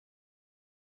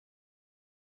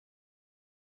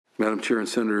Madam Chair and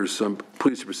Senators, I'm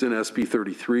pleased to present SB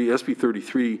 33. SB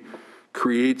 33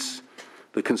 creates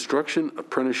the Construction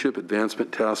Apprenticeship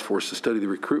Advancement Task Force to study the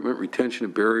recruitment, retention,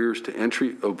 and barriers to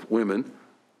entry of women,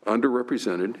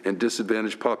 underrepresented, and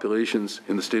disadvantaged populations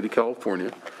in the state of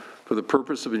California for the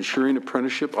purpose of ensuring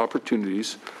apprenticeship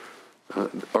opportunities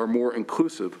are more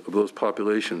inclusive of those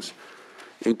populations.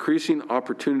 Increasing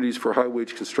opportunities for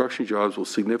high-wage construction jobs will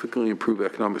significantly improve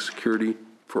economic security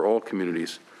for all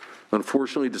communities.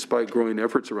 Unfortunately, despite growing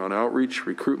efforts around outreach,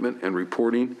 recruitment, and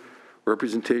reporting,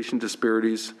 representation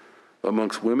disparities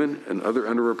amongst women and other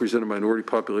underrepresented minority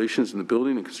populations in the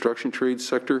building and construction trades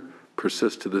sector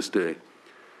persist to this day.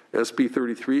 SB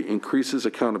 33 increases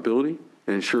accountability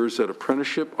and ensures that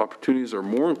apprenticeship opportunities are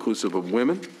more inclusive of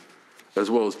women, as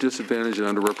well as disadvantaged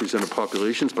and underrepresented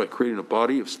populations, by creating a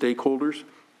body of stakeholders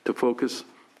to focus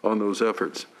on those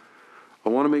efforts. I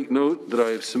want to make note that I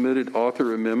have submitted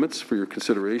author amendments for your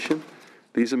consideration.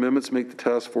 These amendments make the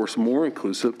task force more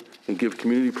inclusive and give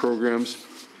community programs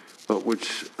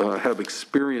which have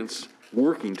experience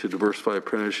working to diversify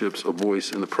apprenticeships a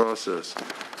voice in the process.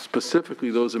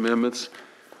 Specifically, those amendments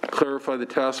clarify the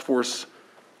task force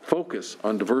focus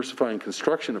on diversifying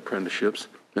construction apprenticeships,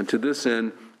 and to this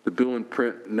end, the bill in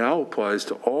print now applies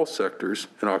to all sectors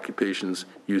and occupations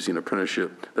using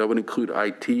apprenticeship. That would include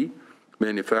IT,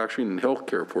 manufacturing, and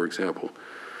healthcare, for example.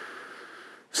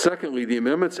 Secondly, the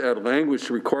amendments add language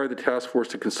to require the task force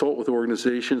to consult with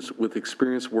organizations with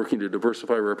experience working to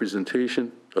diversify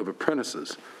representation of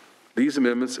apprentices. These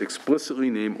amendments explicitly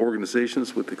name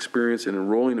organizations with experience in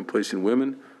enrolling and placing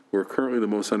women, who are currently the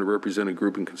most underrepresented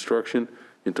group in construction,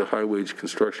 into high-wage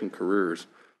construction careers.